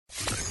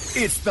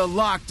It's the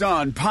Locked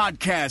On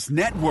Podcast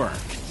Network,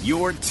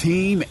 your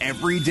team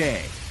every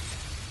day.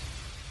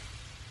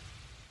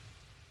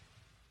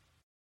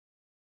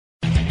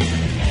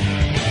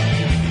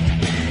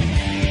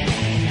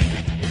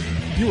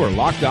 You are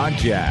Locked On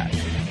Jazz,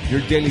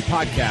 your daily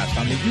podcast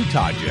on the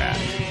Utah Jazz.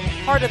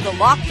 Part of the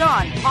Locked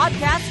On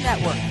Podcast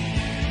Network,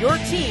 your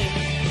team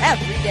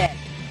every day.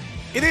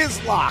 It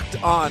is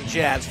Locked On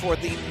Jazz for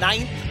the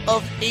 9th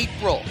of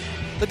April.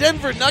 The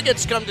Denver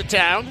Nuggets come to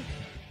town.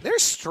 They're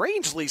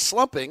strangely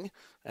slumping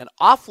and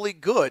awfully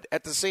good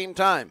at the same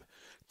time.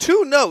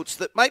 Two notes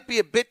that might be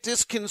a bit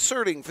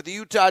disconcerting for the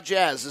Utah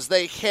Jazz as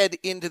they head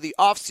into the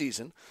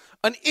offseason.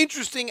 An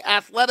interesting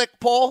athletic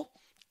poll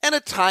and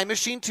a Time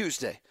Machine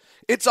Tuesday.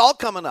 It's all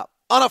coming up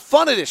on a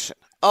fun edition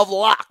of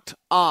Locked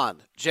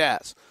On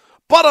Jazz.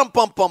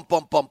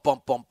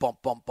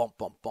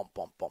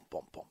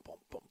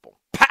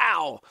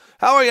 Pow!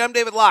 How are you? I'm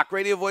David Locke,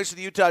 radio voice of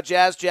the Utah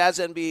Jazz, Jazz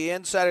NBA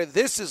Insider.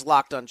 This is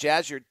Locked On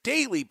Jazz, your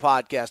daily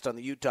podcast on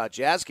the Utah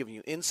Jazz, giving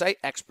you insight,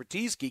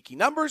 expertise, geeky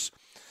numbers,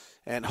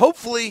 and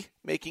hopefully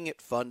making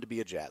it fun to be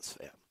a Jazz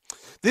fan.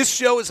 This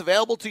show is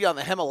available to you on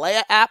the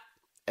Himalaya app,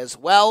 as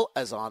well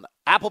as on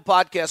Apple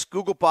Podcasts,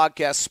 Google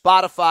Podcasts,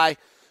 Spotify,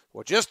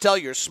 or just tell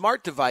your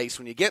smart device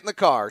when you get in the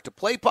car to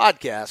play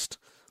podcast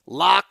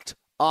Locked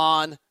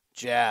On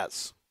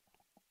Jazz.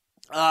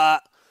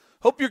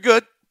 Hope you're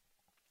good.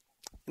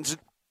 It's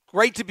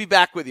great to be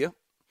back with you.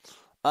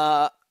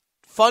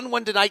 Fun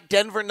one tonight,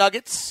 Denver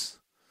Nuggets,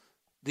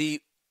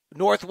 the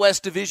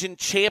Northwest Division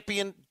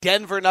champion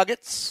Denver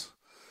Nuggets.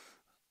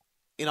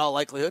 In all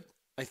likelihood,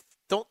 I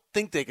don't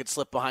think they could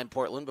slip behind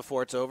Portland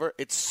before it's over.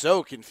 It's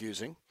so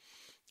confusing.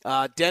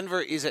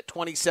 Denver is at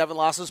 27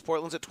 losses.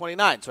 Portland's at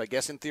 29. So I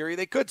guess in theory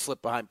they could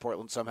slip behind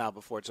Portland somehow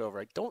before it's over.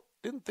 I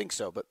didn't think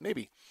so, but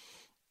maybe.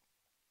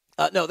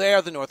 No, they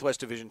are the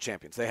Northwest Division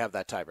champions. They have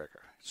that tiebreaker.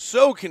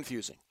 So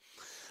confusing.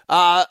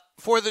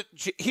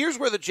 Here's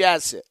where the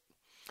Jazz sit.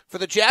 For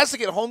the Jazz to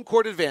get home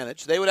court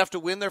advantage, they would have to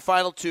win their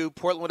final two.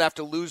 Portland would have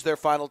to lose their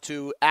final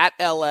two at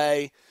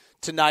L.A.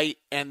 tonight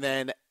and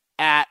then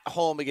at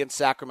home against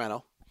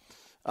Sacramento.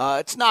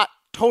 It's not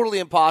totally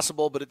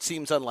impossible, but it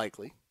seems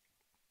unlikely.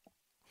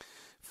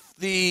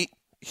 The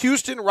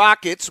Houston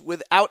Rockets,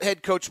 without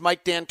head coach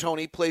Mike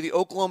D'Antoni, play the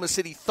Oklahoma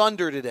City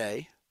Thunder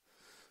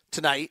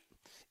tonight.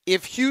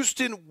 If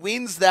Houston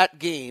wins that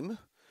game,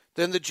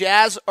 then the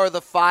Jazz are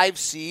the 5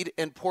 seed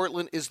and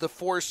Portland is the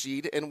 4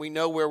 seed, and we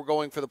know where we're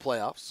going for the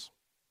playoffs.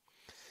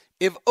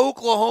 If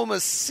Oklahoma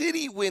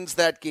City wins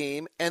that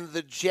game and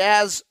the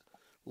Jazz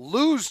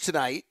lose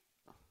tonight,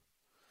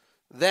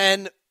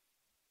 then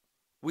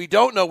we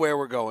don't know where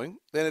we're going.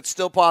 Then it's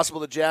still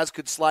possible the Jazz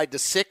could slide to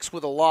 6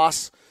 with a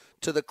loss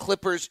to the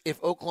Clippers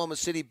if Oklahoma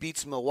City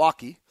beats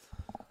Milwaukee.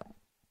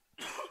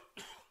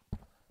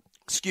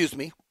 Excuse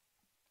me.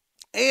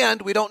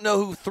 And we don't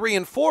know who 3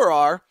 and 4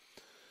 are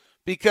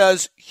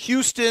because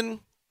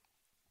Houston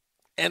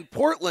and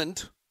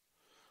Portland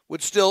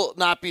would still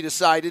not be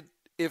decided.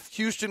 If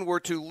Houston were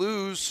to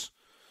lose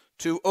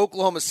to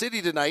Oklahoma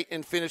City tonight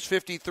and finish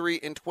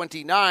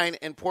 53-29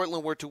 and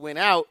Portland were to win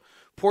out,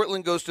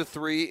 Portland goes to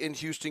 3 and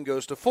Houston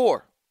goes to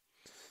 4.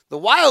 The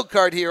wild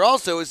card here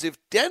also is if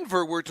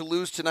Denver were to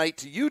lose tonight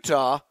to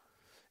Utah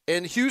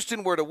and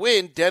Houston were to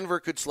win, Denver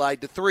could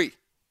slide to 3.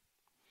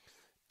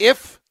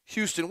 If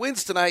Houston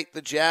wins tonight,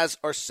 the Jazz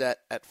are set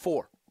at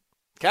 4.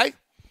 Okay?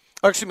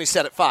 Or excuse me,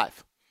 set at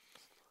 5.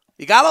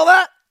 You got all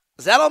that?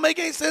 Does that all make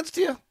any sense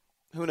to you?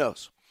 Who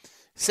knows?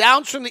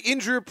 Sounds from the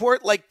injury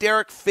report like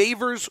Derek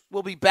Favors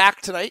will be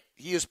back tonight.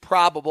 He is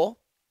probable.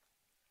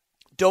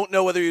 Don't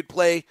know whether he'd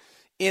play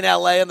in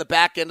L.A. on the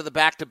back end of the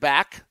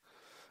back-to-back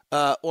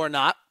or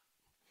not.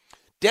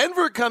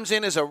 Denver comes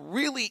in as a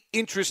really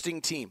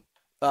interesting team,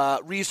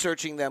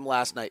 researching them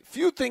last night.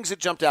 Few things that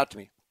jumped out to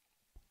me.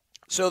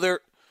 So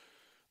they're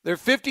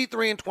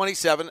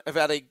 53-27, have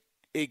had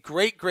a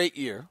great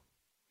year.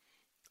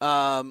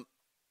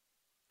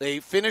 They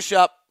finish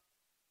up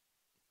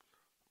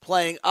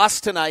playing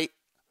us tonight,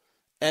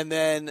 and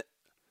then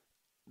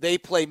they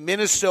play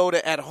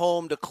Minnesota at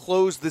home to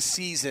close the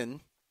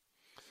season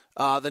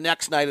the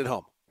next night at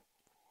home.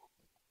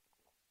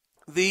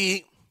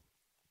 They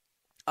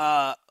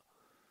are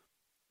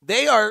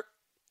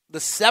the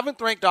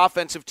 7th-ranked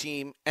offensive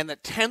team and the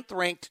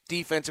 10th-ranked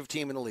defensive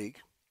team in the league.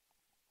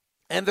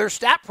 And their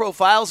stat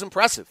profile is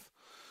impressive.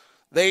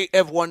 They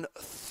have won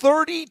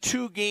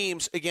 32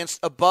 games against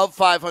above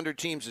 500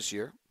 teams this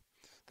year.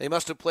 They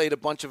must have played a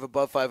bunch of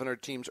above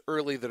 500 teams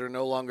early that are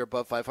no longer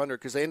above 500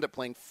 because they ended up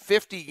playing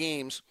 50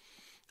 games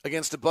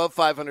against above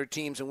 500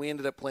 teams, and we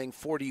ended up playing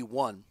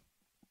 41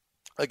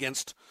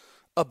 against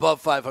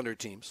above 500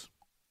 teams.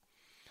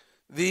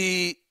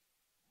 So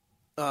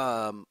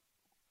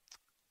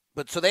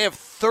they have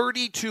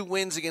 32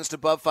 wins against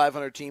above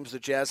 500 teams. The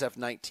Jazz have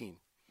 19.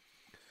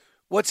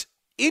 What's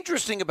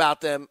interesting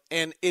about them,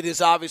 and it is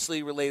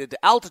obviously related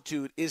to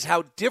altitude, is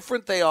how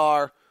different they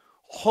are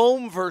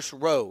home versus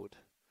road.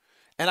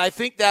 And I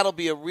think that'll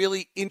be a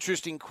really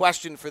interesting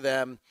question for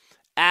them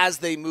as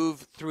they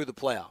move through the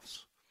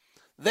playoffs.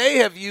 They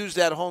have used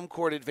that home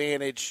court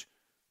advantage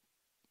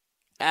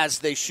as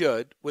they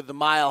should with the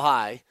Mile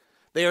High.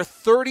 They are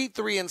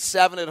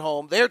 33-7 at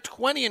home. They're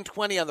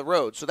 20-20 on the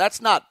road, so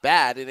that's not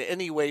bad in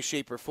any way,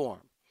 shape, or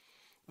form.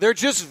 They're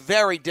just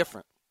very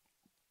different.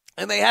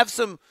 And they have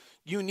some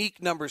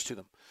unique numbers to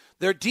them.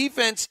 Their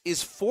defense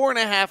is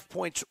 4.5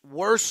 points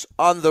worse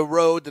on the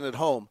road than at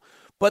home.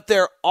 But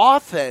their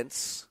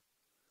offense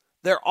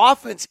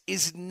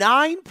is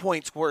 9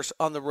 points worse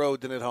on the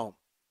road than at home.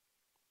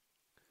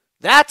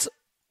 That's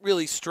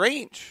really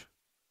strange.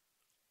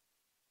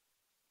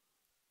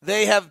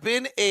 They are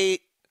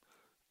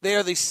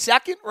the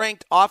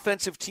second-ranked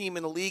offensive team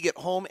in the league at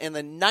home and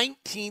the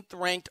 19th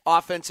ranked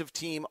offensive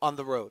team on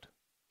the road.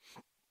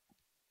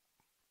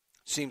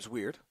 Seems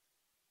weird.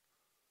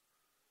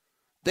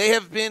 They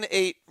have been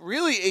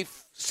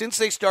since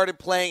they started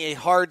playing a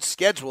hard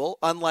schedule,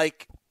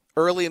 unlike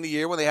early in the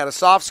year when they had a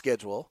soft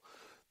schedule,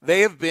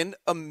 they have been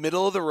a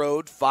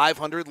middle-of-the-road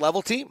 500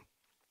 level team.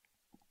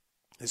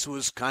 This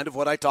was kind of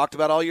what I talked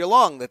about all year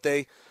long, that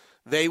they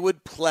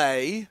would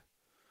play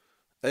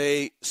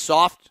a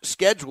soft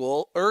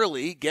schedule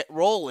early, get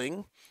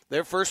rolling.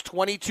 Their first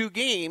 22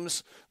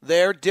 games,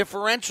 their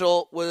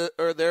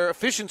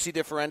efficiency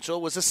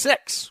differential was a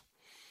 6.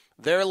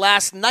 Their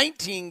last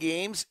 19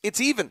 games, it's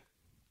even.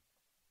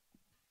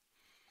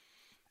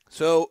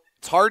 So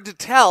it's hard to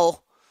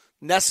tell,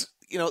 this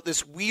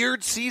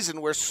weird season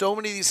where so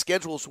many of these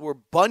schedules were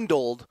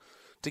bundled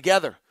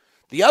together.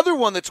 The other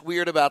one that's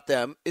weird about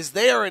them is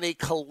they are in a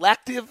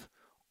collective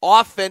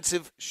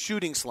offensive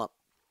shooting slump.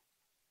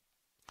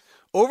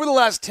 Over the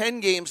last 10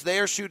 games, they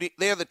are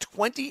the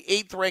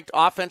 28th ranked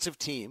offensive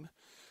team.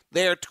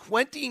 They are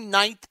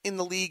 29th in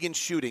the league in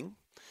shooting.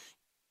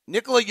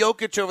 Nikola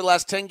Jokic over the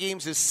last 10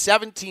 games is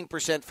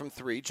 17% from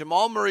 3.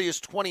 Jamal Murray is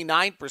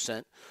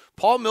 29%.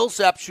 Paul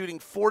Millsap shooting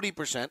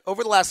 40%.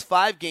 Over the last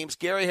 5 games,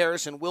 Gary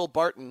Harris and Will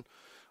Barton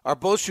are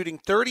both shooting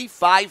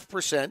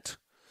 35%.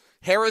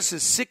 Harris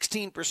is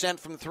 16%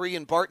 from 3,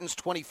 and Barton's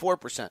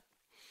 24%.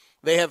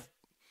 They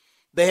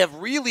have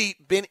really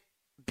been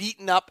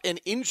beaten up and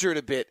injured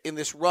a bit in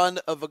this run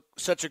of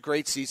such a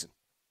great season.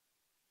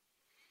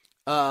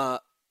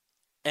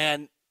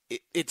 And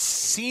it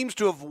seems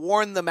to have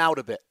worn them out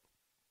a bit.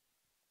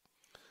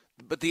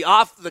 But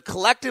the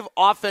collective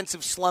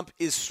offensive slump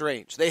is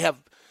strange. They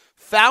have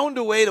found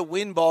a way to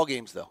win ball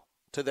games, though,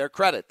 to their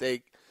credit.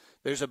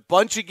 There's a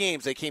bunch of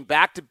games. They came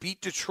back to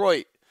beat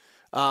Detroit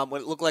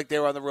when it looked like they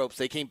were on the ropes.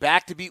 They came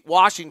back to beat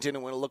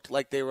Washington when it looked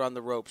like they were on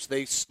the ropes.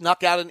 They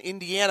snuck out an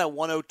Indiana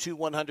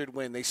 102-100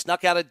 win. They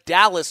snuck out a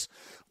Dallas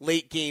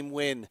late-game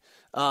win.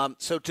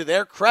 So to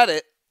their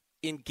credit,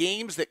 in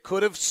games that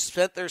could have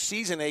spent their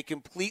season a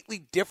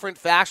completely different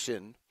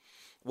fashion,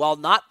 while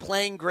not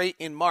playing great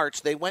in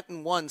March, they went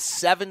and won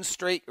 6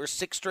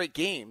 straight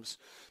games,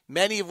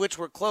 many of which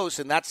were close,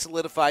 and that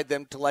solidified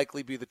them to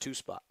likely be the 2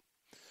 spot.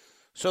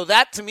 So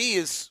that, to me,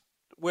 is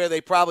where they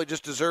probably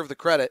just deserve the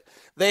credit.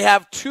 They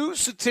have 2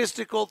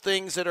 statistical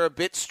things that are a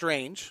bit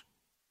strange.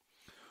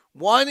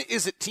 One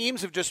is that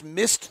teams have just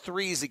missed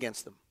threes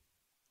against them.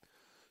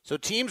 So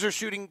teams are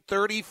shooting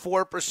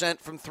 34%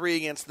 from 3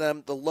 against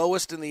them, the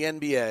lowest in the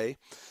NBA,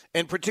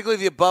 and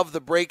particularly the above the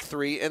break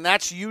 3, and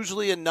that's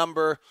usually a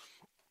number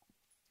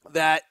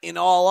that, in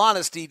all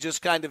honesty,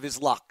 just kind of is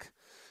luck.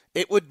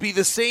 It would be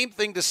the same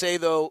thing to say,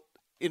 though,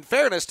 in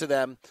fairness to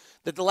them,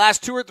 that the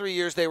last 2 or 3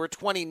 years they were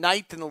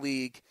 29th in the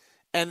league,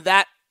 and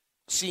that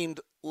seemed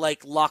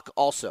like luck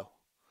also,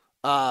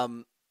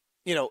 in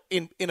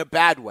a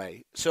bad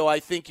way. So I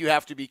think you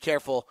have to be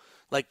careful.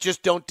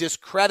 Just don't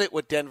discredit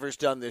what Denver's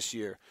done this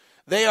year.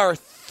 They are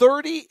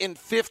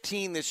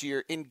 30-15 this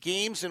year in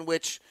games in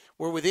which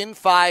we're within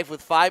 5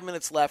 with 5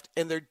 minutes left,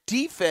 and their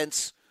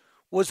defense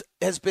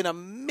has been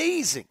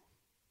amazing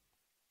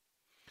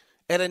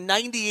at a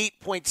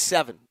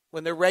 98.7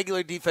 when their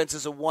regular defense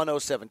is a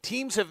 107.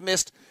 Teams have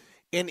missed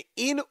an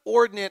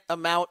inordinate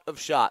amount of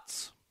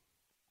shots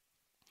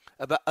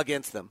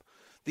against them.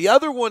 The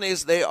other one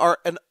is they are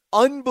an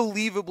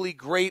unbelievably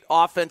great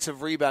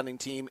offensive rebounding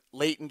team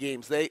late in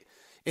games. They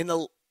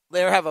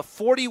have a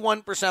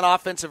 41%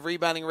 offensive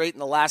rebounding rate in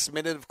the last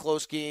minute of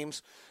close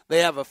games. They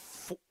have a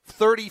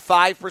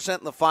 35%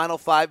 in the final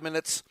 5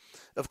 minutes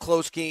of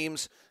close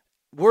games.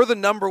 We're the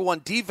number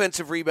 1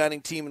 defensive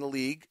rebounding team in the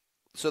league,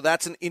 so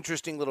that's an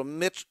interesting little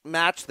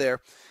match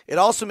there. It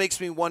also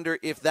makes me wonder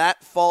if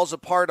that falls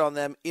apart on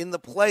them in the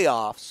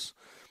playoffs.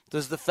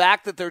 Does the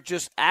fact that they're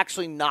just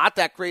actually not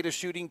that great a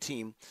shooting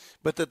team,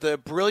 but that the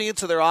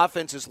brilliance of their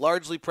offense is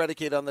largely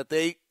predicated on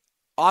that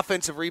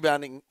offensive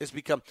and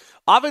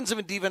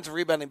defensive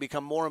rebounding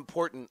become more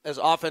important as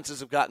offenses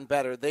have gotten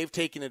better. They've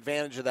taken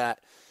advantage of that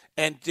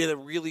and did a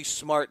really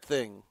smart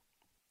thing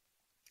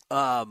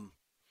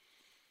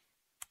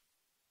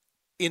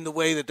in the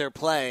way that they're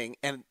playing,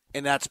 and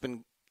that's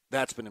been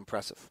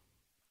impressive.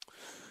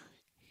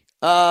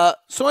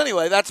 So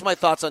anyway, that's my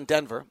thoughts on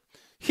Denver.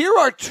 Here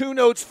are 2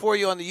 notes for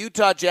you on the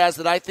Utah Jazz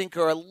that I think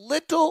are a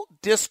little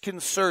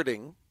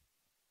disconcerting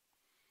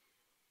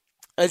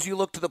as you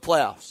look to the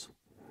playoffs.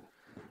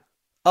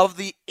 Of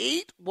the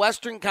 8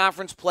 Western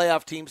Conference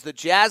playoff teams, the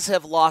Jazz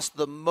have lost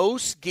the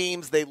most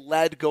games they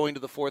led going to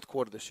the fourth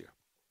quarter this year.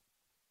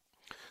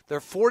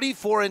 They're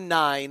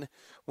 44-9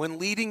 when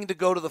leading to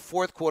go to the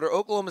fourth quarter.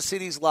 Oklahoma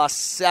City's lost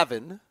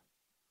 7.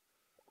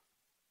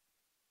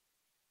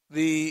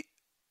 The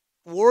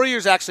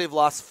Warriors actually have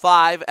lost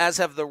 5, as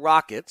have the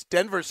Rockets.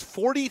 Denver's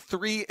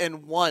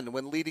 43-1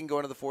 when leading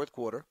going to the fourth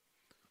quarter.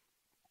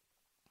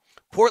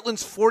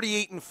 Portland's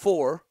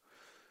 48-4.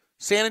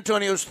 San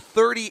Antonio's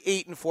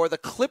 38-4. The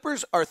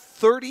Clippers are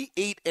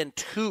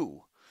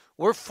 38-2.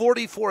 We're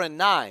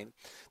 44-9.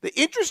 The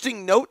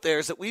interesting note there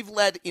is that we've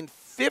led in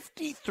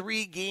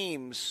 53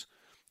 games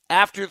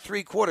after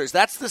 3 quarters.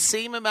 That's the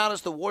same amount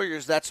as the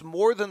Warriors. That's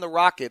more than the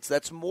Rockets.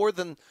 It's more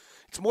than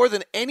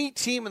any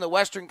team in the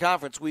Western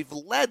Conference. We've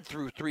led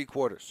through 3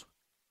 quarters.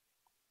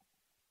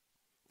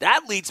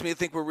 That leads me to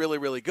think we're really,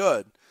 really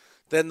good.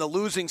 Then the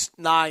losing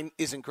 9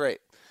 isn't great.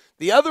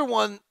 The other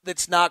one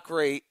that's not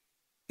great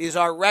is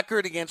our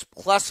record against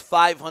plus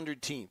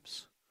 500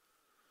 teams.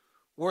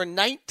 We're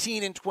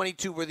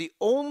 19-22. We're the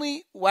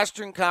only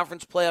Western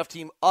Conference playoff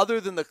team other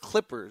than the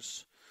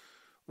Clippers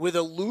with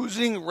a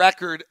losing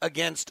record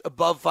against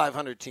above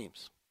 500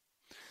 teams.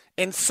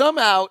 And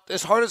somehow,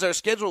 as hard as our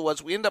schedule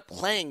was, we end up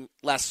playing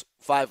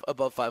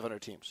above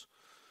 500 teams.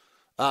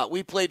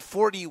 We played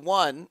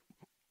 41.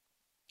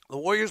 The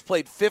Warriors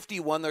played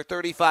 51. They're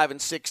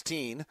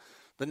 35-16.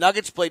 The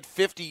Nuggets played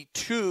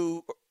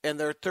 52, and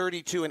they're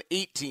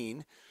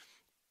 32-18.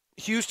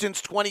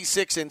 Houston's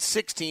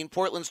 26-16.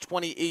 Portland's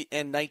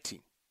 28-19.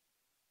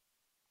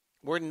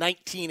 We're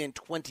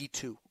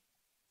 19-22.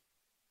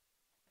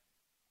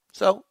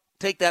 So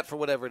take that for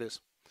whatever it is.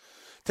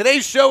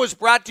 Today's show is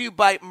brought to you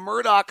by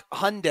Murdock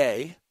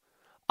Hyundai.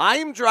 I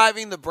am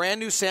driving the brand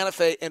new Santa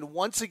Fe, and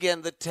once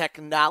again, the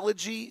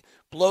technology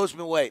blows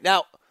me away.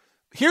 Now,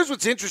 here's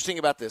what's interesting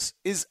about this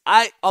is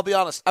I'll be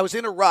honest, I was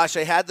in a rush.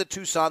 I had the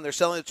Tucson. They're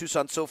selling the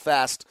Tucson so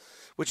fast,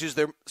 which is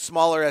their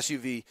smaller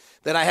SUV,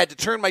 that I had to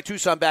turn my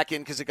Tucson back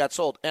in because it got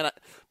sold. And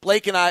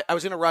Blake and I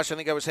was in a rush. I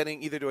think I was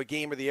heading either to a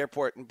game or the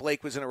airport, and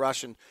Blake was in a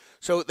rush. And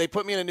so they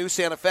put me in a new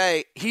Santa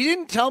Fe. He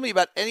didn't tell me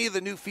about any of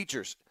the new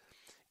features.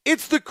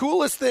 It's the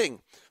coolest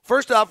thing.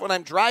 First off, when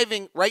I'm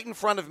driving right in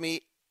front of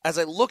me, as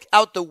I look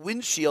out the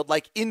windshield,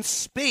 like in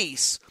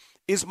space,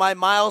 is my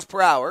miles per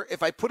hour.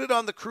 If I put it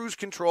on the cruise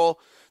control,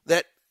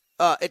 that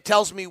it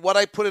tells me what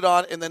I put it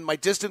on and then my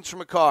distance from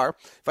a car.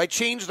 If I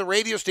change the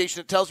radio station,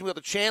 it tells me what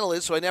the channel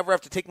is, so I never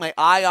have to take my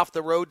eye off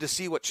the road to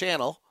see what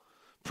channel.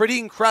 Pretty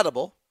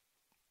incredible.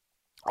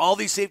 All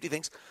these safety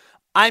things.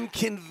 I'm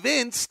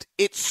convinced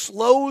it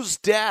slows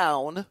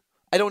down.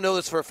 I don't know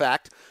this for a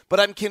fact, but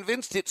I'm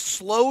convinced it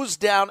slows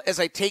down as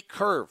I take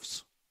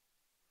curves.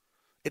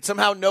 It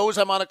somehow knows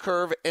I'm on a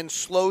curve and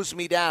slows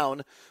me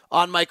down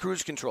on my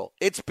cruise control.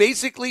 It's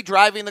basically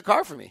driving the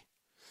car for me.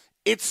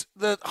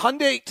 The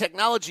Hyundai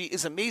technology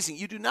is amazing.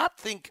 You do not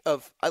think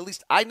of, at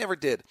least I never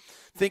did,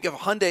 think of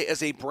Hyundai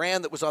as a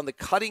brand that was on the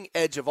cutting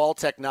edge of all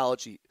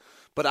technology.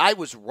 But I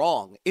was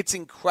wrong. It's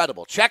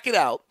incredible. Check it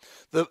out.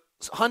 The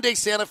Hyundai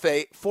Santa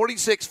Fe,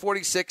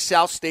 4646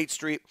 South State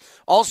Street.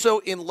 Also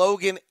in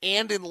Logan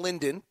and in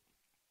Linden.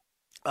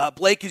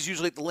 Blake is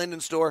usually at the Linden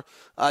store.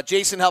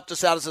 Jason helped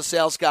us out as a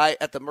sales guy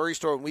at the Murray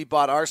store when we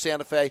bought our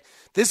Santa Fe.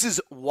 This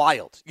is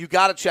wild. You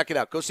got to check it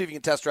out. Go see if you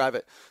can test drive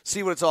it.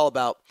 See what it's all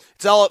about.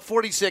 It's all at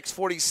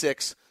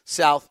 4646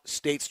 South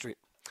State Street.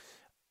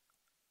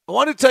 I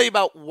want to tell you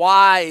about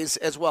Wyze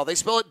as well. They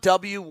spell it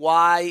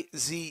W-Y-Z-E,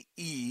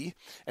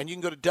 and you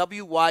can go to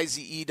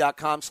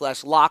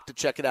WYZE.com/lock to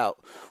check it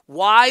out.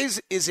 Wyze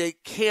is a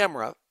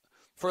camera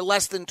for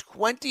less than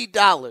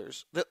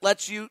 $20 that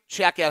lets you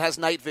check out, has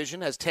night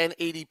vision, has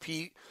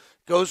 1080p,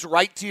 goes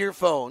right to your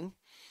phone,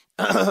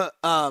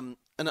 an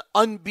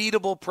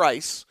unbeatable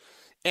price,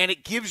 and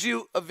it gives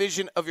you a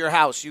vision of your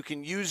house. You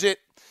can use it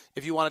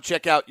if you want to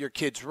check out your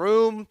kid's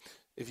room.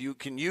 If you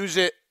can use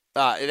it,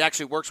 it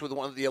actually works with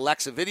one of the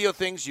Alexa video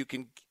things. You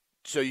can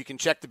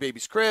check the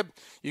baby's crib.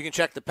 You can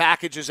check the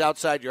packages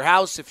outside your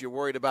house if you're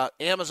worried about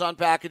Amazon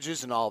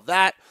packages and all of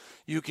that.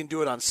 You can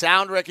do it on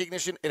sound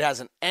recognition. It has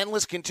an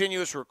endless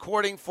continuous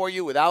recording for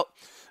you without,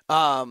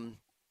 and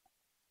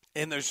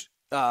there's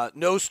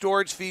no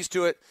storage fees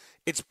to it.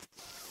 It's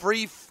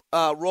free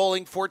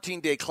rolling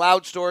 14-day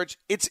cloud storage.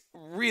 It's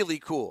really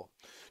cool.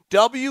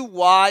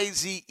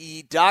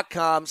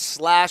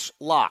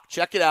 WYZE.com/lock.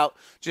 Check it out.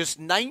 Just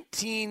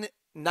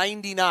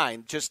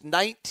 $19.99. Just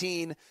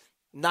 $19.99.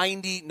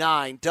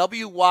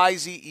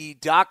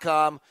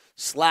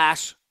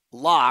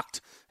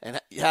 WYZE.com/locked.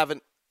 And you have an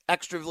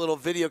extra little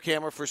video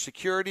camera for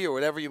security or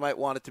whatever you might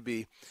want it to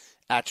be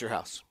at your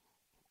house.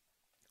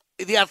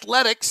 The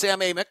Athletic,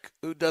 Sam Amick,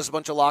 who does a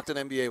bunch of Locked On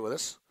NBA with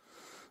us,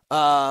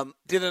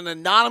 did an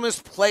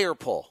anonymous player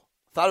poll.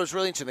 Thought it was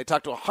really interesting. They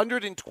talked to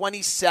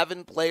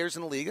 127 players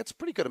in the league. That's a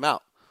pretty good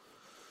amount.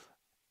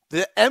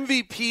 The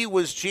MVP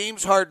was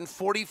James Harden,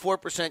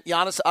 44%.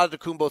 Giannis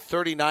Antetokounmpo,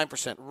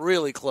 39%.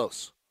 Really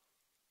close.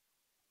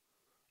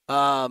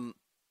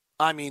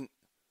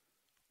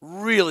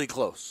 Really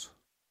close.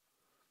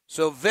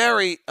 So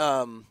very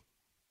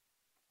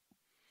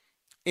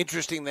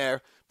Interesting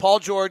there. Paul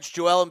George,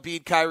 Joel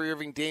Embiid, Kyrie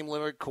Irving, Dame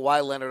Lillard,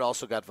 Kawhi Leonard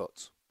also got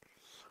votes.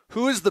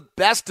 Who is the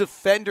best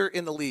defender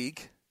in the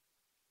league?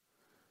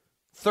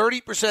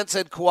 30%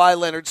 said Kawhi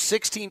Leonard,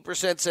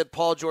 16% said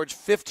Paul George,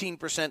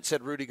 15%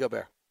 said Rudy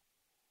Gobert.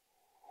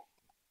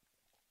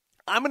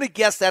 I'm going to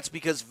guess that's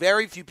because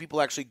very few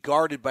people actually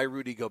guarded by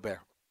Rudy Gobert.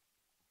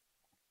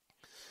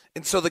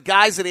 And so the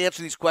guys that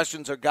answer these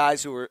questions are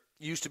guys who are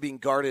used to being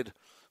guarded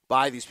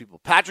by these people.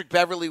 Patrick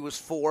Beverley was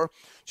 4.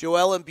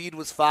 Joel Embiid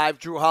was 5.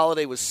 Drew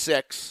Holiday was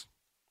 6.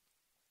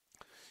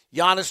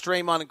 Giannis,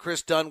 Draymond, and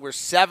Chris Dunn were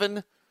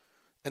 7.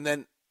 And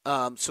then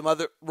some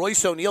other.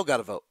 Royce O'Neal got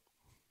a vote.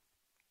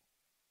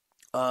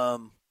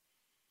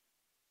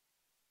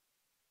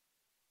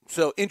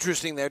 So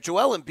interesting there.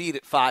 Joel Embiid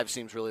at 5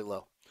 seems really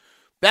low.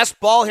 Best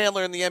ball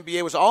handler in the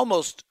NBA was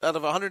almost, out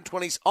of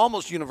 120,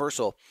 almost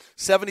universal.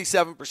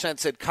 77%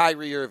 said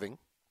Kyrie Irving.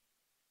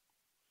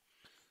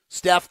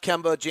 Steph,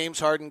 Kemba,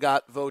 James Harden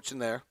got votes in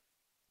there.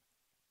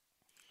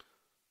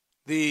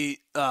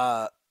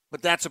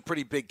 But that's a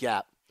pretty big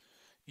gap.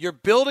 You're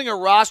building a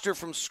roster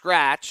from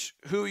scratch.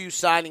 Who are you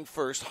signing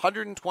first?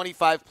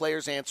 125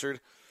 players answered.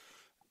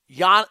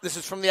 This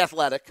is from The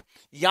Athletic.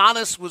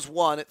 Giannis was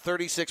 1 at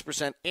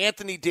 36%.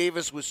 Anthony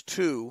Davis was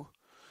 2.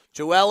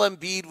 Joel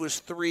Embiid was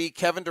 3.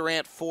 Kevin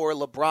Durant 4.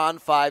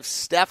 LeBron 5.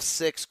 Steph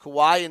 6.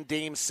 Kawhi and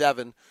Dame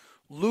 7.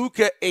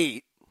 Luka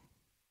 8.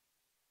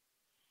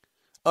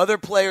 Other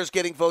players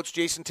getting votes: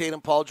 Jason Tatum,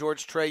 Paul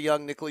George, Trae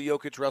Young, Nikola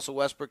Jokic, Russell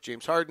Westbrook,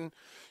 James Harden,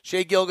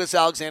 Shai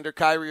Gilgeous-Alexander,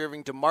 Kyrie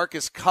Irving,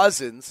 DeMarcus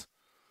Cousins.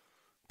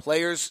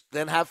 Players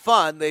then have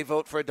fun. They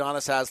vote for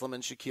Adonis Haslam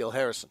and Shaquille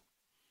Harrison.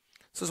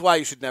 This is why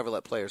you should never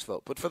let players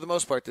vote. But for the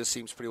most part, this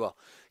seems pretty well.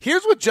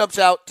 Here's what jumps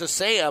out to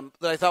Sam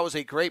that I thought was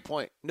a great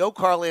point. No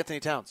Karl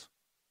Anthony Towns.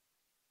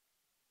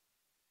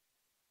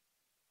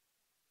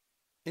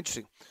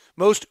 Interesting.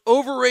 Most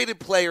overrated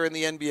player in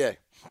the NBA.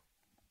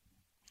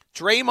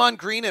 Draymond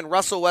Green and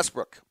Russell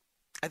Westbrook.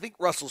 I think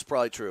Russell's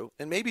probably true.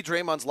 And maybe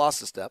Draymond's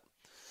lost a step.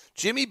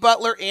 Jimmy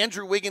Butler,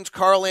 Andrew Wiggins,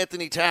 Karl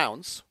Anthony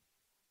Towns.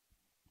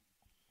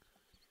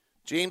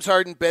 James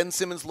Harden, Ben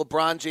Simmons,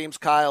 LeBron James,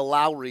 Kyle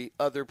Lowry,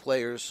 other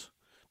players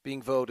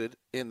being voted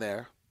in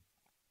there.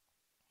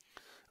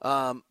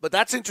 But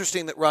that's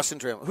interesting that Russ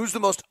and Draymond. Who's the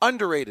most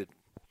underrated?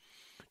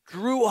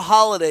 Drew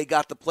Holiday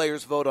got the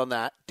players' vote on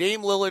that.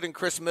 Dame Lillard and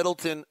Chris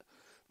Middleton,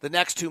 the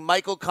next two.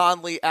 Michael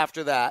Conley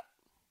after that.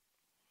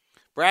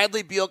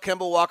 Bradley Beal,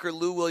 Kemba Walker,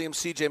 Lou Williams,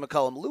 C.J.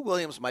 McCollum. Lou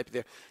Williams might be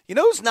there. You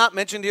know who's not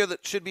mentioned here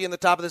that should be in the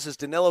top of this is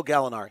Danilo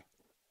Gallinari.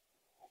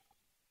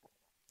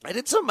 I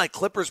did some of my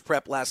Clippers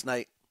prep last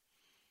night.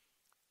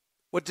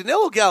 What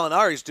Danilo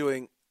Gallinari is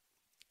doing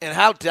and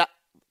how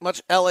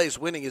much LA is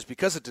winning is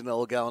because of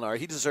Danilo Gallinari.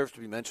 He deserves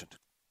to be mentioned.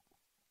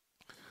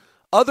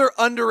 Other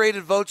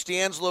underrated votes: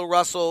 D'Angelo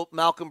Russell,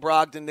 Malcolm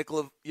Brogdon,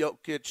 Nikola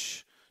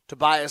Jokic,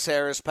 Tobias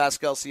Harris,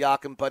 Pascal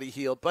Siakam, Buddy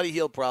Hield. Buddy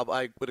Hield, probably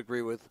I would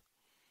agree with.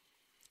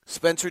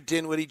 Spencer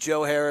Dinwiddie,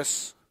 Joe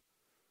Harris.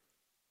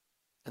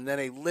 And then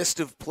a list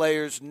of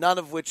players, none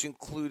of which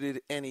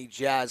included any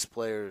Jazz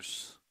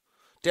players.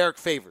 Derek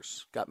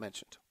Favors got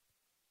mentioned.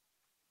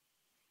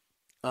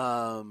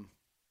 Drew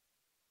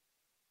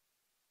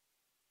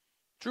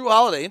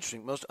Holiday,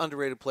 interesting. Most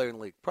underrated player in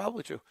the league.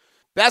 Probably true.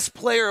 Best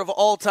player of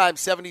all time,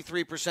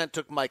 73%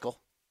 took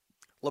Michael.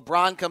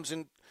 LeBron comes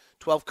in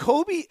 12.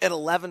 Kobe at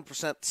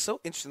 11%.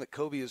 So interesting that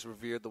Kobe is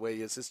revered the way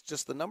he is. It's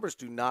just the numbers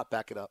do not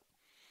back it up.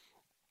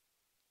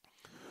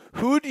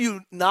 Who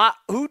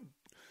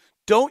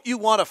don't you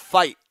want to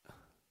fight?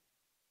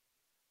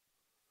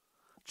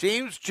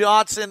 James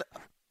Johnson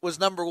was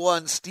number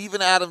 1.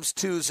 Steven Adams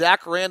 2.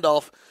 Zach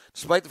Randolph,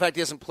 despite the fact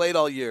he hasn't played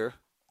all year.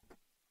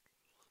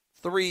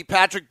 3.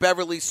 Patrick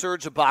Beverley,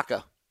 Serge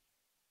Ibaka.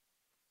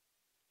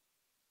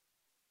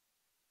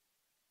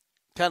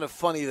 Kind of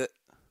funny that.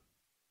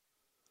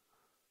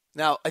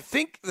 Now, I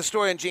think the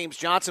story on James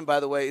Johnson, by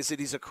the way, is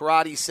that he's a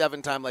karate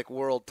 7-time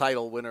world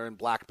title winner and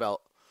black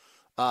belt.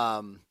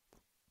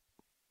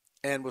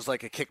 And was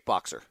like a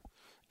kickboxer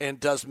and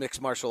does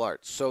mixed martial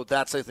arts. So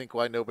that's, I think,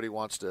 why nobody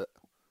wants to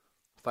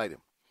fight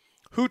him.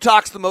 Who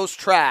talks the most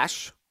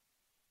trash?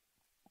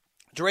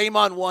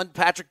 Draymond 1,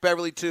 Patrick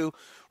Beverley 2,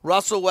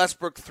 Russell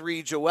Westbrook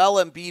 3,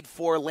 Joel Embiid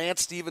 4,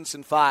 Lance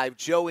Stevenson 5,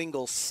 Joe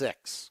Ingles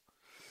 6.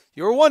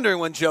 You were wondering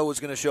when Joe was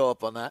going to show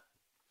up on that.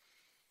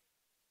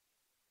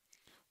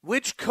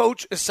 Which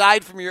coach,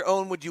 aside from your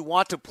own, would you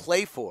want to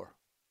play for?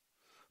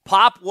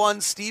 Pop 1,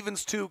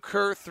 Stevens 2,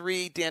 Kerr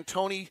 3,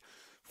 D'Antoni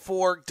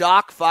 4,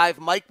 Doc 5,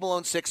 Mike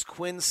Malone 6,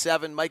 Quinn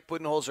 7, Mike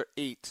Budenholzer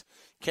 8,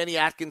 Kenny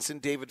Atkinson,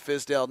 David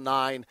Fizdale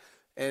 9,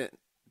 and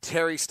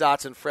Terry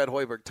Stotts and Fred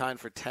Hoiberg tied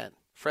for 10.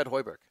 Fred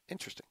Hoiberg.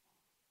 Interesting.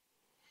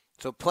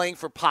 So playing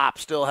for Pop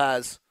still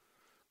has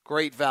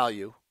great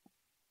value.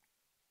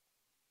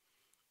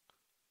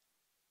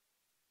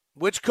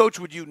 Which coach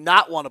would you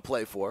not want to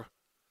play for?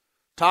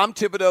 Tom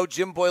Thibodeau,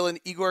 Jim Boylan,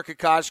 Igor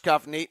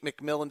Kokoshkov, Nate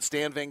McMillan,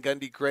 Stan Van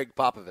Gundy, Greg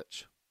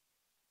Popovich.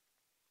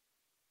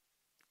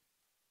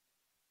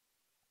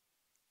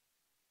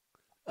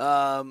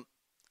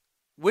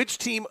 Which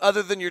team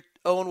other than your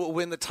own will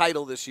win the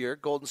title this year.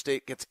 Golden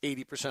State gets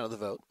 80% of the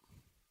vote.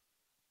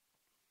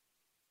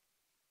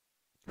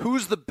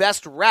 Who's the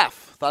best ref?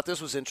 Thought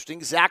this was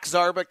interesting. Zach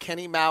Zarba,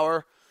 Kenny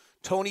Maurer,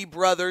 Tony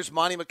Brothers,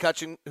 Monty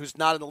McCutcheon, who's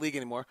not in the league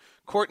anymore,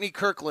 Courtney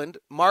Kirkland,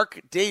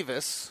 Mark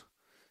Davis,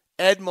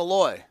 Ed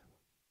Malloy.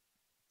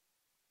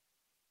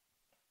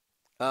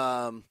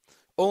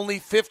 Only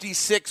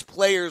 56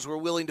 players were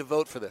willing to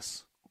vote for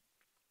this,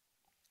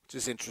 which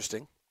is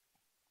interesting.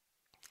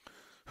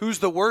 Who's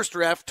the worst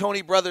ref?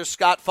 Tony Brothers,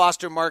 Scott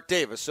Foster, Mark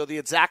Davis. So the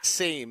exact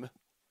same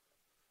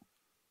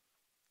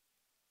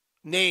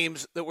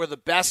names that were the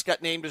best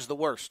got named as the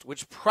worst,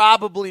 which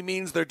probably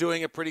means they're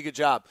doing a pretty good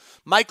job.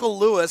 Michael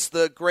Lewis,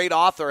 the great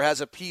author,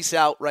 has a piece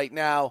out right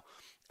now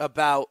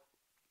about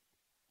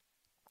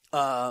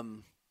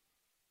on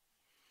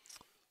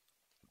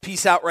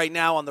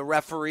the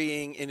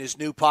refereeing in his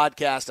new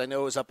podcast. I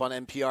know it was up on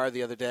NPR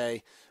the other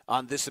day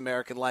on This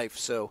American Life.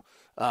 So,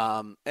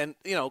 and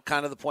you know,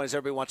 kind of the point is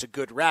everybody wants a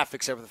good ref,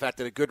 except for the fact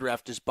that a good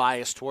ref is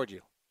biased toward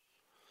you.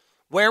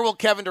 Where will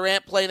Kevin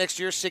Durant play next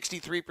year?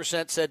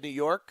 63% said New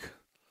York.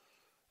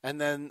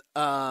 And then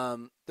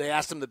they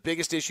asked him the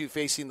biggest issue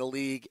facing the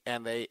league,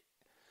 and the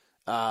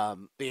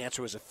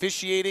answer was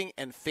officiating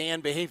and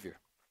fan behavior.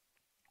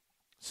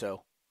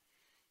 So,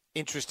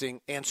 interesting,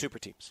 and super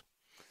teams.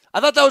 I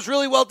thought that was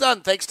really well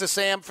done. Thanks to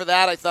Sam for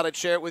that. I thought I'd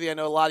share it with you. I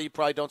know a lot of you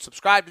probably don't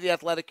subscribe to The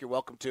Athletic. You're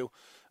welcome to.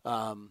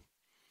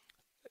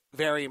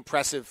 Very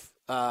impressive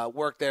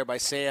work there by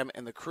Sam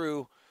and the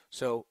crew.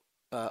 So,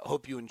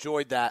 hope you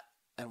enjoyed that.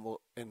 And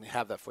we'll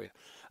have that for you.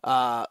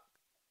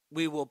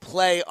 We will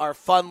play our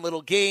fun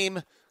little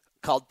game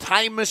called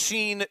Time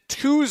Machine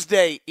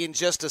Tuesday in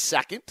just a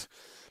second.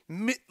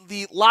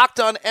 The Locked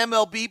On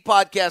MLB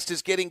podcast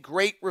is getting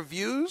great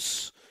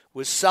reviews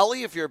with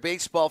Sully. If you're a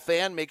baseball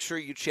fan, make sure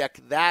you check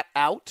that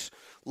out.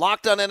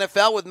 Locked On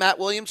NFL with Matt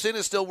Williamson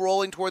is still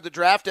rolling toward the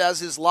draft,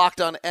 as is Locked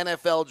On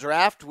NFL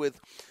Draft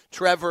with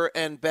Trevor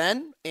and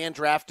Ben and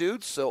Draft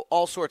Dudes. So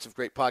all sorts of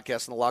great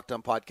podcasts in the Locked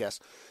On Podcast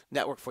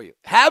Network for you.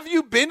 Have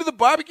you been to the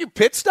Barbecue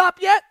Pit Stop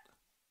yet?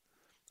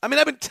 I mean,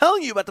 I've been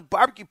telling you about the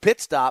Barbecue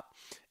Pit Stop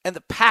and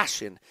the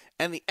passion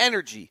and the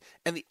energy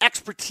and the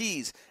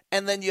expertise.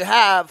 And then you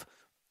have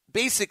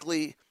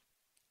basically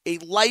a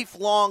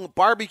lifelong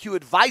barbecue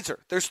advisor.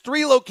 There's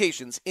 3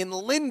 locations in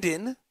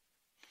Linden,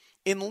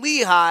 in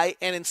Lehigh,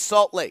 and in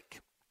Salt Lake.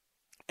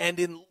 And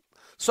in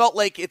Salt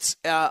Lake, it's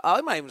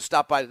I might even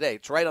stop by today.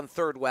 It's right on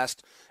 3rd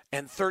West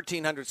and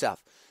 1300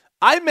 South.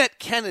 I met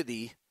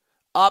Kennedy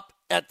up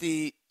at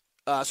the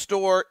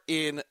store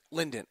in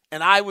Linden,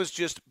 and I was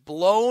just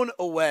blown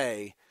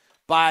away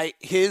by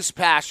his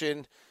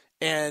passion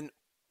and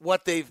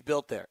what they've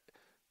built there.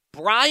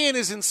 Brian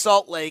is in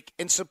Salt Lake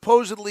and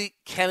supposedly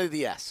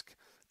Kennedy-esque.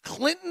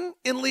 Clinton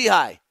in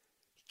Lehigh,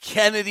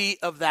 Kennedy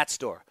of that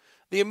store.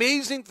 The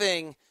amazing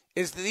thing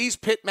is that these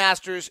pit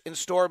masters and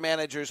store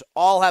managers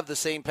all have the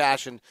same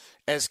passion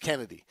as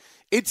Kennedy.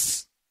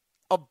 It's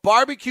a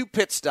barbecue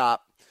pit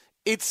stop.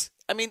 I'm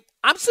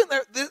sitting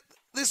there,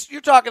 this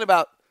you're talking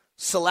about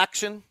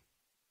selection,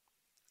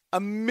 a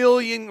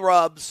million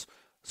rubs,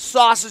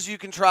 sauces you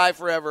can try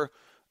forever,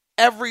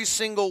 every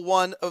single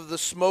one of the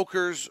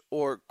smokers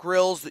or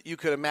grills that you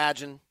could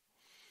imagine,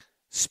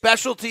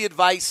 specialty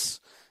advice.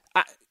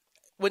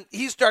 When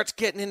he starts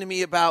getting into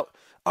me about,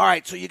 all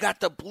right, so you got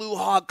the Blue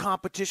Hog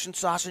competition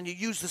sauce, and you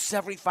use the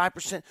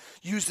 75%,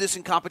 use this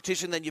in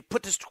competition, then you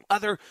put this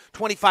other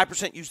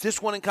 25%, use this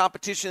one in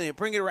competition, and you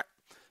bring it around.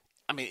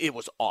 I mean, it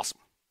was awesome.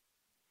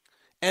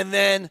 And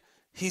then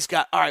he's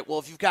got, all right, well,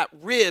 if you've got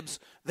ribs,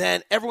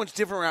 then everyone's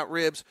different around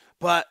ribs.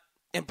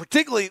 And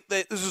particularly,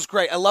 this is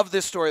great. I love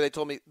this story they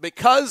told me.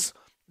 Because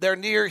they're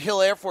near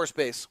Hill Air Force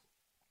Base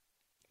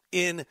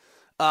in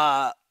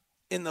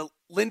the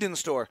Linden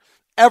store,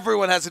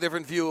 everyone has a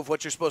different view of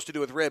what you're supposed to do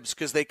with ribs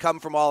because they come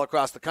from all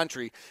across the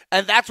country.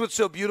 And that's what's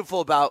so beautiful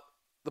about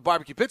the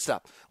barbecue pit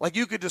stop. Like,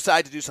 you could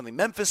decide to do something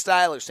Memphis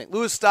style or St.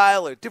 Louis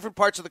style or different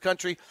parts of the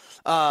country.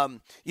 If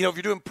you're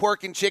doing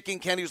pork and chicken,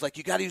 Kenny was like,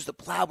 you got to use the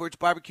Plowbirds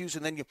barbecues,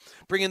 and then you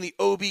bring in the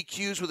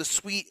OBQs with the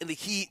sweet and the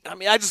heat. I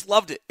mean, I just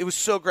loved it. It was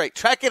so great.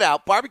 Check it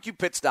out. Barbecue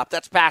pit stop.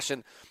 That's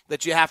passion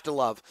that you have to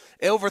love.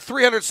 Over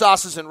 300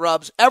 sauces and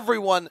rubs.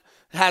 Everyone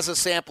has a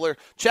sampler.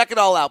 Check it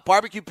all out.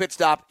 Barbecue pit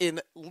stop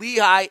in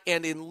Lehigh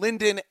and in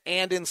Linden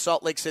and in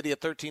Salt Lake City at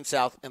 13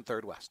 South and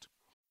 3rd West.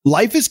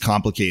 Life is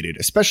complicated,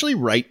 especially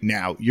right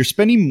now. You're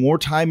spending more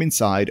time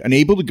inside,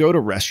 unable to go to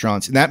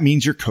restaurants, and that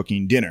means you're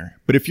cooking dinner.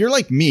 But if you're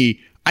like me,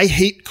 I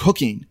hate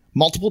cooking.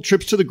 Multiple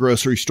trips to the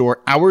grocery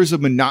store, hours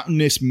of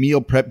monotonous meal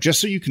prep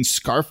just so you can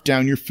scarf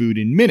down your food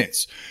in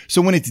minutes.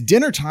 So when it's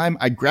dinner time,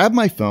 I grab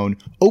my phone,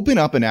 open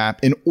up an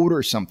app, and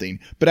order something.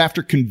 But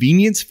after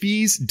convenience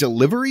fees,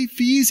 delivery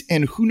fees,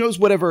 and who knows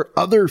whatever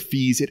other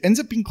fees, it ends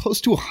up being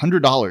close to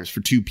 $100 for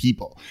 2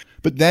 people.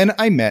 But then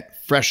I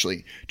met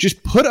Freshly.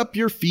 Just put up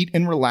your feet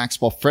and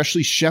relax while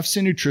Freshly chefs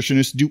and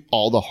nutritionists do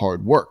all the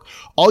hard work.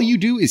 All you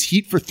do is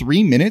heat for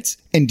 3 minutes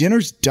and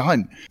dinner's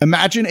done.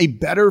 Imagine a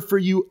better for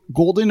you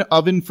golden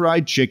oven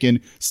fried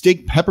chicken,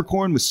 steak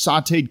peppercorn with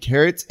sauteed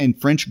carrots and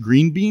French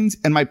green beans,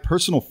 and my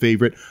personal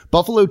favorite,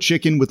 buffalo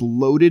chicken with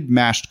loaded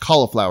mashed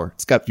cauliflower.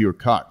 It's got fewer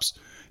carbs.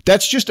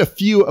 That's just a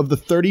few of the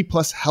 30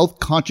 plus health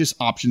conscious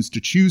options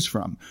to choose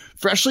from.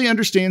 Freshly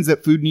understands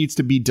that food needs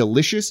to be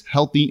delicious,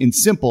 healthy, and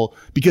simple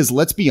because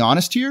let's be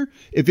honest here,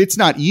 if it's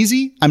not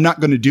easy, I'm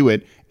not going to do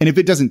it. And if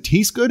it doesn't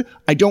taste good,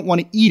 I don't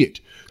want to eat it.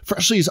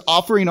 Freshly is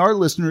offering our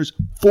listeners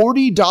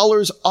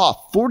 $40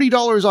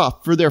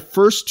 off for their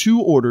first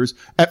 2 orders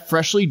at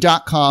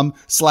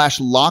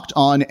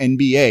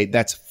freshly.com/lockedonnba.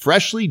 That's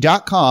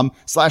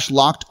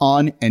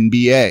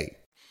freshly.com/lockedonnba.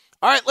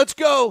 All right, let's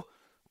go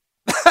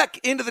back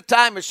into the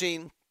time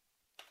machine.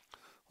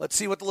 Let's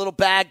see what the little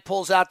bag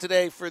pulls out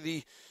today for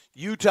the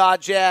Utah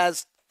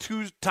Jazz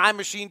Time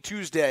Machine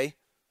Tuesday.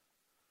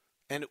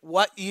 And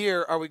what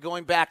year are we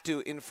going back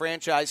to in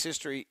franchise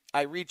history?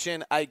 I reach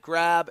in, I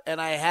grab, and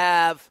I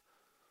have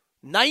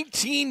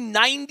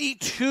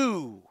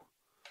 1992.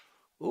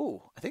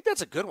 Ooh, I think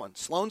that's a good one.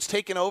 Sloan's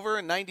taken over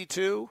in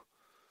 92.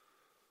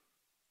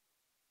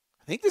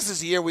 I think this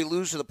is the year we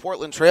lose to the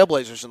Portland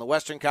Trailblazers in the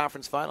Western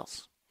Conference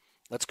Finals.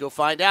 Let's go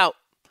find out.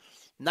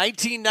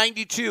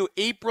 1992,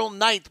 April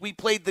 9th, we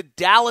played the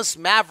Dallas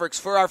Mavericks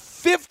for our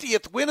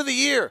 50th win of the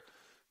year.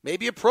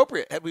 Maybe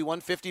appropriate. Had we won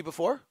 50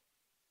 before?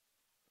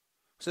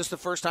 Is this the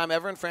first time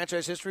ever in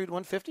franchise history we'd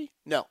won 50?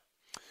 No.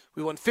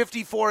 We won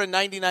 54 in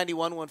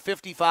 90-91, won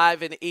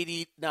 55 in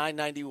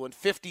 89-90, won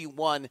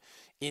 51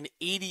 in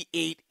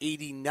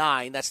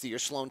 88-89. That's the year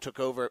Sloan took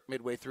over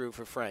midway through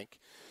for Frank.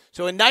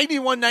 So in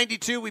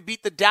 91-92, we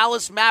beat the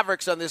Dallas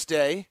Mavericks on this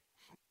day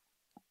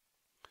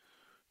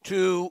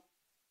to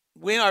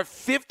win our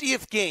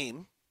 50th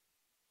game.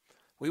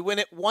 We win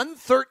it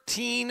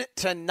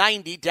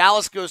 113-90.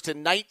 Dallas goes to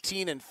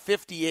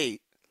 19-58.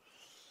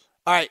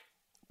 All right.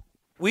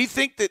 We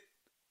think that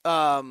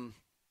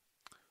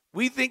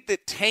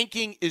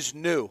tanking is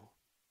new.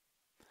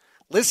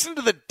 Listen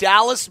to the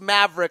Dallas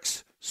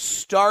Mavericks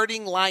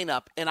starting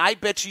lineup, and I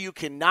bet you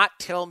cannot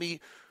tell me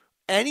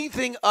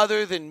anything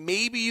other than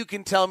maybe you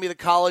can tell me the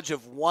college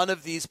of one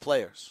of these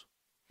players.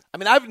 I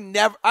mean,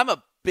 I'm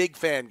a big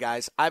fan,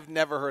 guys. I've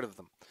never heard of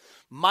them.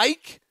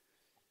 Mike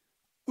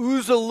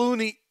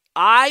Uzzolino,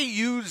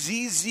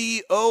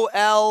 Iuzzolino.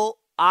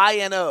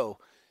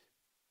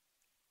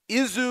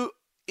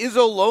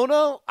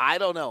 Izzolono? I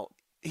don't know.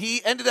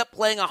 He ended up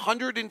playing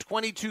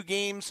 122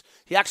 games.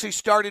 He actually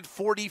started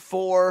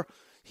 44.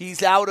 He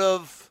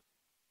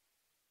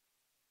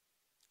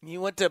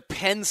went to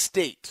Penn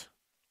State.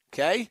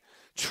 Okay?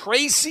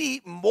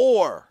 Tracy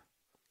Moore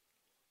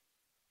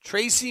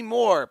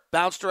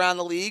bounced around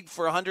the league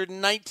for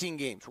 119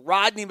 games.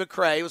 Rodney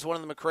McCray was one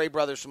of the McCray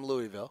brothers from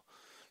Louisville.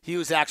 He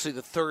was actually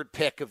the 3rd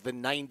pick of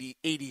the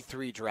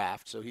 83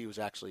 draft, so he was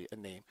actually a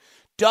name.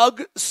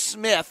 Doug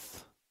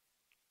Smith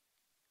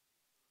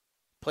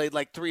played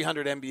like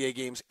 300 NBA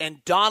games.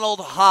 And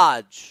Donald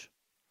Hodge.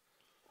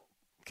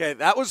 Okay,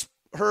 that was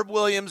Herb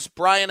Williams,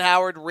 Brian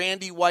Howard,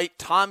 Randy White,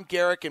 Tom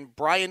Garrick, and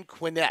Brian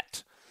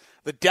Quinnett.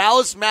 The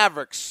Dallas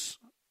Mavericks.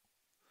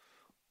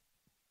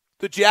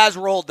 The Jazz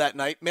rolled that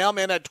night.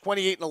 Mailman had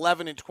 28 and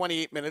 11 in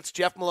 28 minutes.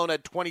 Jeff Malone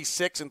had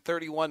 26 in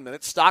 31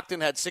 minutes.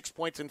 Stockton had 6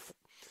 points and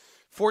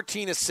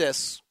 14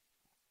 assists.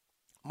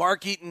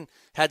 Mark Eaton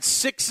had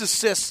 6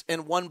 assists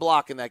and 1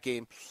 block in that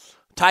game.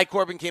 Ty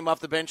Corbin came off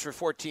the bench for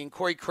 14.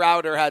 Corey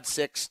Crowder had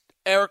 6.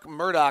 Eric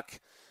Murdock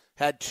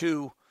had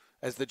 2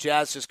 as the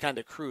Jazz just kind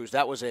of cruised.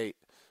 That was a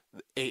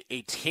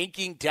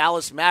tanking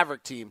Dallas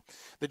Maverick team.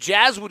 The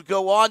Jazz would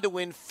go on to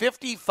win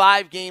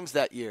 55 games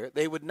that year.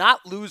 They would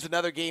not lose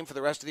another game for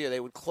the rest of the year. They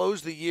would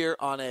close the year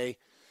on a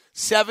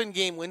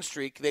 7-game win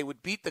streak. They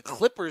would beat the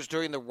Clippers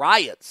during the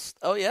riots.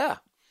 Oh, yeah.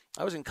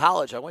 I was in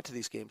college. I went to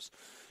these games.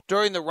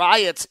 During the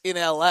riots in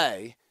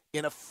L.A.,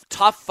 in a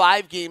tough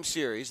 5-game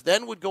series,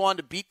 then would go on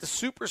to beat the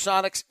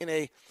Supersonics in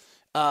a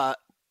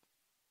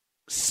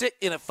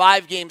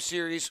 5-game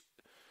series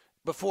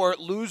before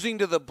losing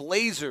to the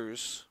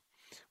Blazers,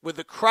 with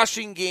the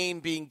crushing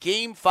game being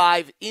Game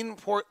 5 in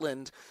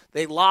Portland.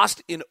 They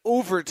lost in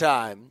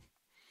overtime.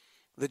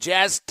 The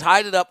Jazz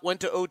tied it up,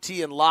 went to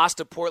OT, and lost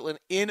to Portland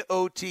in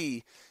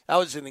OT. That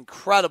was an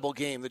incredible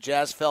game. The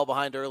Jazz fell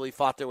behind early,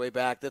 fought their way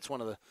back. That's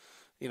one of the,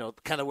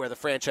 kind of where the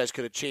franchise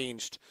could have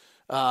changed.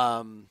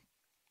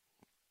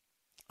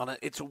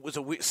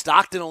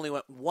 Stockton only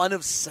went 1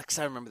 of 6.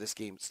 I remember this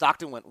game.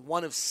 Stockton went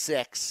 1 of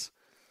 6.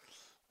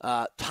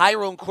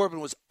 Tyrone Corbin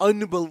was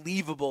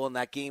unbelievable in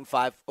that Game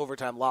 5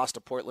 overtime loss to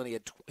Portland.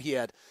 He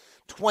had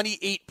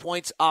 28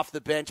 points off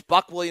the bench.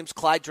 Buck Williams,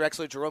 Clyde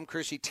Drexler, Jerome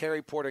Kersey,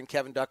 Terry Porter, and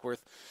Kevin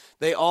Duckworth.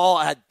 They all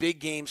had big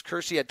games.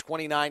 Kersey had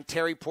 29.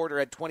 Terry Porter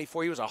had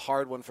 24. He was a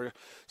hard one for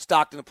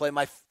Stockton to play.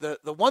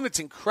 The one that's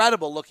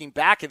incredible looking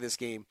back at this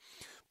game,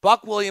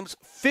 Buck Williams,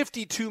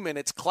 52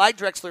 minutes. Clyde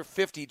Drexler,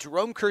 50.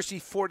 Jerome Kersey,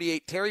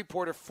 48. Terry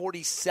Porter,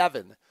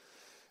 47.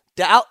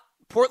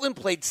 Portland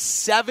played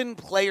 7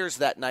 players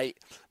that night.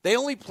 They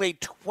only played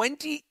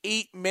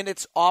 28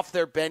 minutes off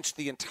their bench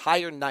the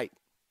entire night.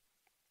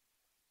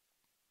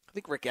 I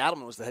think Rick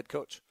Adelman was the head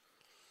coach.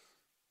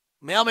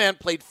 Mailman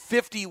played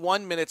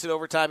 51 minutes in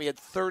overtime. He had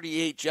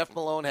 38. Jeff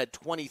Malone had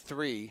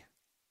 23.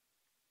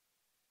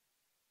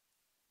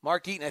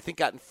 Mark Eaton, I think,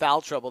 got in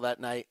foul trouble that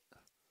night.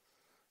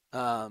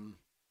 And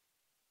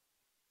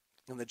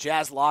the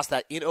Jazz lost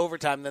that in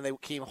overtime. Then they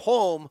came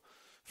home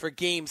for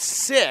Game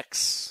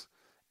 6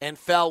 and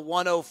fell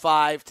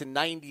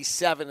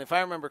 105-97. If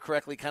I remember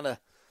correctly, kind of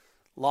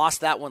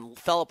lost that one,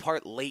 fell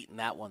apart late in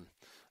that one.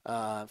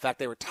 In fact,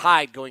 they were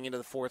tied going into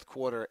the fourth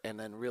quarter and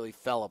then really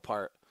fell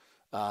apart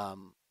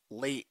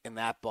late in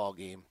that ball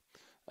game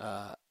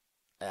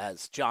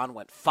as John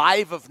went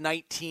 5 of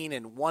 19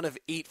 and 1 of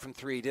 8 from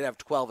 3. He did have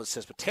 12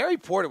 assists. But Terry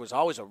Porter was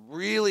always a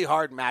really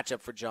hard matchup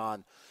for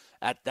John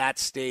at that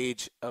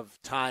stage of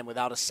time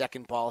without a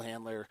second ball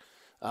handler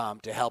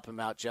to help him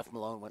out. Jeff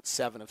Malone went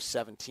 7 of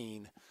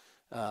 17.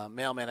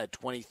 Mailman had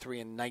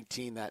 23 and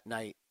 19 that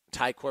night.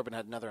 Ty Corbin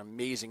had another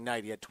amazing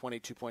night. He had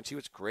 22 points. He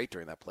was great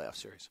during that playoff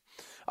series.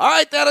 All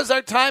right, that is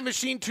our Time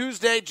Machine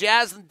Tuesday.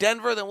 Jazz in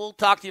Denver. Then we'll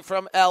talk to you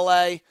from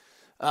L.A.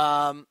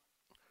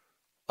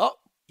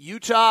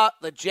 Utah,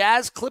 the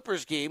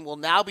Jazz-Clippers game will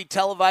now be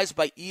televised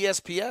by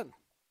ESPN.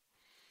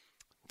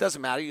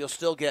 Doesn't matter. You'll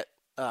still get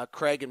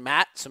Craig and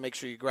Matt, so make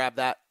sure you grab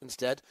that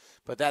instead.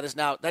 But that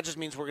just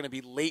means we're going to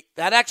be late.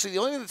 That actually, the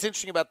only thing that's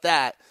interesting about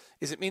that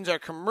is it means our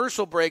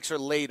commercial breaks are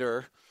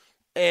later,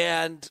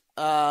 and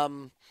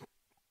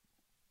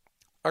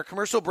our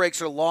commercial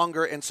breaks are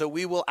longer, and so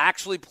we will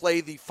actually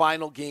play the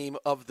final game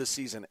of the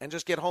season and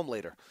just get home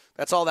later.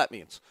 That's all that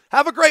means.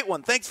 Have a great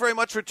one. Thanks very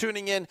much for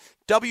tuning in.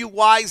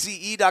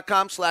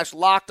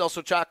 WYZE.com/locked.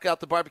 Also check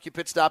out the BBQ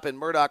Pit Stop and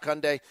Murdock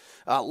Hyundai.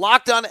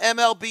 Locked on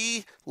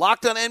MLB,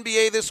 Locked on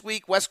NBA this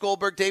week. Wes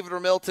Goldberg, David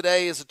Ramil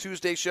today is a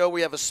Tuesday show.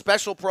 We have a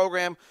special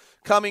program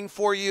coming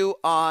for you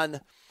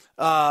on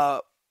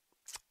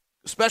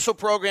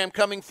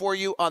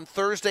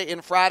Thursday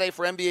and Friday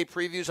for NBA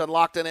previews on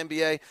Locked on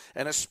NBA,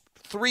 and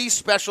 3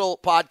 special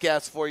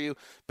podcasts for you.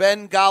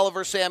 Ben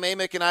Golliver, Sam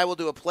Amick, and I will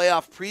do a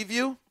playoff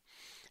preview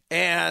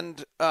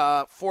and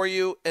for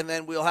you, and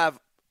then we'll have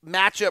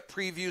matchup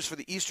previews for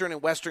the Eastern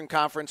and Western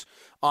Conference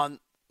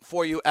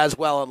for you as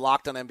well on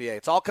Locked on NBA.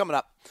 It's all coming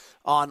up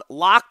on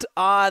Locked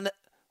On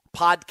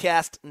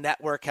Podcast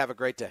Network. Have a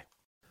great day.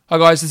 Hi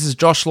guys, this is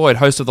Josh Lloyd,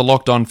 host of the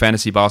Locked On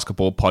Fantasy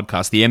Basketball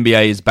podcast. The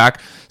NBA is back,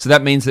 so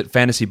that means that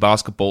fantasy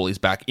basketball is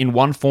back in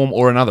one form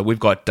or another. We've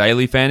got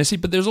daily fantasy,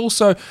 but there's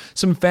also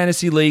some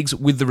fantasy leagues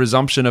with the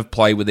resumption of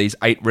play with these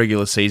 8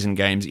 regular season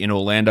games in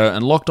Orlando,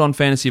 and Locked On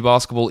Fantasy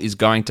Basketball is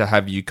going to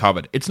have you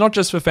covered. It's not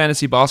just for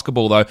fantasy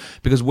basketball though,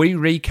 because we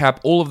recap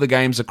all of the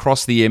games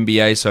across the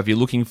NBA, so if you're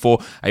looking for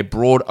a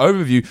broad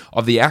overview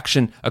of the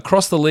action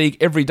across the league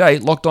every day,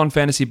 Locked On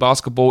Fantasy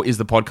Basketball is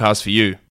the podcast for you.